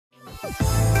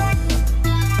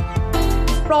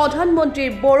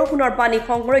প্ৰধানমন্ত্ৰীৰ বৰষুণৰ পানী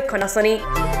সংৰক্ষণ আঁচনি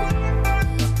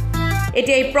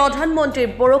এতিয়া এই প্ৰধানমন্ত্ৰীৰ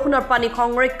বৰষুণৰ পানী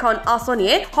সংৰক্ষণ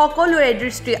আঁচনিয়ে সকলোৰে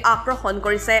দৃষ্টি আকৰ্ষণ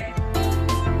কৰিছে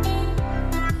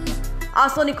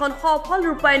আঁচনিখন সফল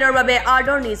ৰূপায়ণৰ বাবে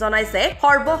আদৰণি জনাইছে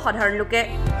সৰ্বসাধাৰণ লোকে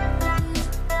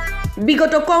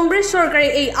বিগত কংগ্ৰেছ চৰকাৰে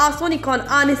এই আঁচনিখন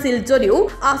আনিছিল যদিও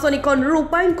আঁচনিখন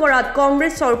ৰূপায়ণ কৰাত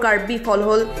কংগ্ৰেছ চৰকাৰ বিফল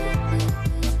হ'ল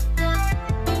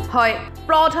হয়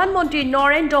প্ৰধানমন্ত্ৰী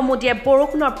নৰেন্দ্ৰ মোদীয়ে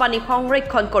বৰষুণৰ পানী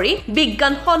সংৰক্ষণ কৰি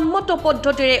বিজ্ঞানসন্মত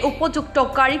পদ্ধতিৰে উপযুক্ত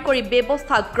কাৰিকৰী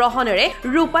ব্যৱস্থা গ্ৰহণেৰে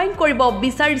ৰূপায়ণ কৰিব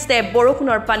বিচাৰিছে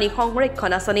বৰষুণৰ পানী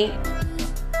সংৰক্ষণ আঁচনি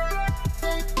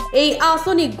এই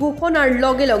আঁচনি ঘোষণাৰ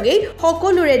লগে লগে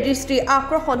সকলোৰে দৃষ্টি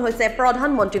আকৰ্ষণ হৈছে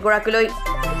প্ৰধানমন্ত্ৰীগৰাকীলৈ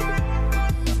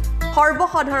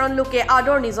সৰ্বসাধাৰণ লোকে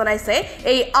আদৰণি জনাইছে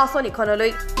এই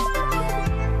আঁচনিখনলৈ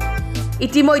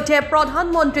ইতিমধ্যে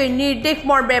প্ৰধানমন্ত্ৰীৰ নিৰ্দেশ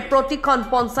মৰ্মে প্ৰতিখন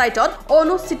পঞ্চায়তত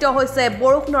অনুষ্ঠিত হৈছে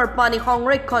বৰষুণৰ পানী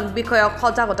সংৰক্ষণ বিষয়ক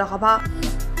সজাগতা সভা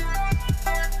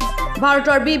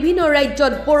ভাৰতৰ বিভিন্ন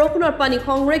ৰাজ্যত বৰষুণৰ পানী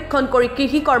সংৰক্ষণ কৰি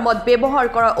কৃষি কৰ্মত ব্যৱহাৰ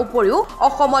কৰাৰ উপৰিও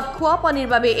অসমত খোৱা পানীৰ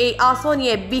বাবে এই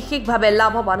আঁচনিয়ে বিশেষভাৱে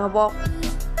লাভৱান হ'ব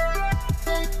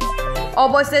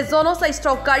অৱশ্যে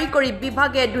জনস্বাস্থ্য কাৰিকৰী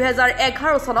বিভাগে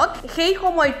 2011 চনত সেই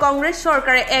সময়ত কংগ্ৰেছ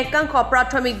চৰকাৰে একাংশ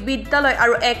প্ৰাথমিক বিদ্যালয়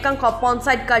আৰু একাংশ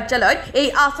পঞ্চায়ত কাৰ্যালয়ত এই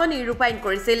আঁচনি ৰূপায়ণ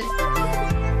কৰিছিল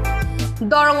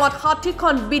দৰঙত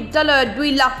 60খন বিদ্যালয়ত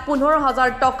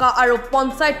 2,15,000 টকা আৰু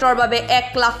পঞ্চায়তৰ বাবে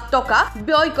 1 লাখ টকা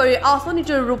ব্যয় কৰি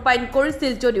আঁচনিটো ৰূপায়ণ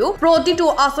কৰিছিল যদিও প্ৰতিটো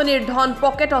আঁচনিৰ ধন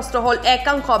পকেটস্থ হ'ল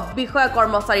একাংশ বিষয়া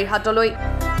কৰ্মচাৰীৰ হাতলৈ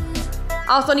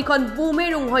আঁচনিখন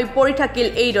বুমেৰুং হৈ পৰি থাকিল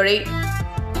এইদৰেই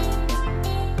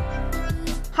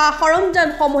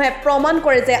সৰঞ্জামসমূহে প্ৰমাণ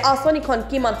কৰে যে আঁচনিখন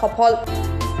কিমান সফল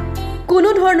কোনো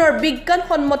ধৰণৰ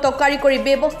বিজ্ঞানসন্মত কাৰিকৰী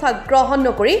ব্যৱস্থা গ্ৰহণ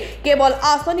নকৰি কেৱল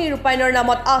আঁচনি ৰূপায়ণৰ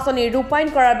নামত আঁচনি ৰূপায়ণ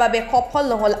কৰাৰ বাবে সফল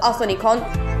নহল আঁচনিখন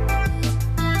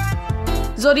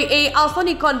যদি এই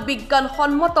আঁচনিখন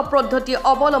বিজ্ঞানসন্মত পদ্ধতি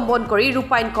অৱলম্বন কৰি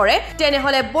ৰূপায়ণ কৰে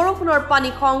তেনেহলে বৰষুণৰ পানী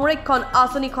সংৰক্ষণ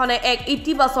আঁচনিখনে এক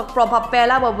ইতিবাচক প্ৰভাৱ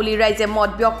পেলাব বুলি ৰাইজে মত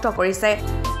ব্যক্ত কৰিছে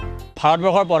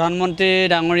ভাৰতবৰ্ষৰ প্ৰধানমন্ত্ৰী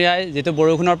ডাঙৰীয়াই যেটো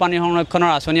বৰষুণৰ পানী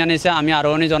সংৰক্ষণৰ আঁচনি আনিছে আমি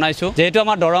আদৰণি জনাইছো যেহেতু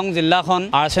আমাৰ দৰং জিলাখন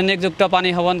আৰ্ছেনিকযুক্ত পানী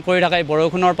সেৱন কৰি থাকে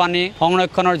বৰষুণৰ পানী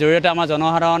সংৰক্ষণৰ জৰিয়তে আমাৰ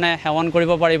জনসাধাৰণে সেৱন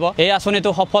কৰিব পাৰিব এই আঁচনিটো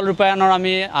সফল ৰূপায়ণৰ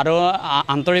আমি আৰু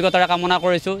আন্তৰিকতাৰে কামনা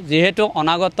কৰিছো যেহেতু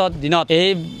অনাগত দিনত এই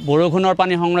বৰষুণৰ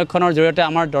পানী সংৰক্ষণৰ জৰিয়তে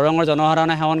আমাৰ দৰঙৰ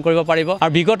জনসাধাৰণে সেৱন কৰিব পাৰিব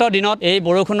আৰু বিগত দিনত এই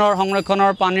বৰষুণৰ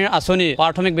সংৰক্ষণৰ পানীৰ আঁচনি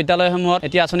প্ৰাথমিক বিদ্যালয়সমূহত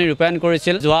এটি আঁচনি ৰূপায়ণ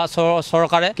কৰিছিল যোৱা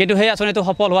চৰকাৰে কিন্তু সেই আঁচনিটো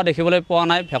সফল হোৱা দেখিবলৈ পোৱা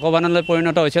নাই ভগৱান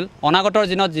পৰিণত হৈছিল অনাগতৰ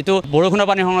দিনত যেটো বৰষুণৰ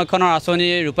পানী সংৰক্ষণৰ আঁচনি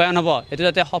ৰূপায়ণ হ'ব এটো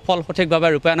যাতে সফল সঠিকভাৱে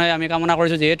ৰূপায়ণ হয় আমি কামনা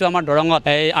কৰিছো যেহেতু আমাৰ দৰঙত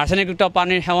এই আৰ্ছেনিকযুক্ত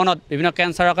পানীৰ সেৱনত বিভিন্ন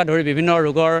কেঞ্চাৰকে ধৰি বিভিন্ন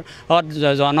ৰোগৰ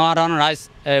জনসাধাৰণ ৰাইজ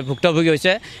ভুক্তভোগী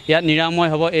হৈছে ইয়াত নিৰাময়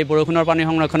হ'ব এই বৰষুণৰ পানী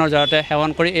সংৰক্ষণৰ জৰিয়তে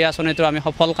সেৱন কৰি এই আঁচনিটো আমি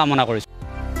সফল কামনা কৰিছো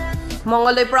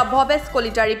মংগলদৈৰ পৰা Bhabesh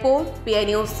Kalita report PI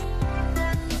news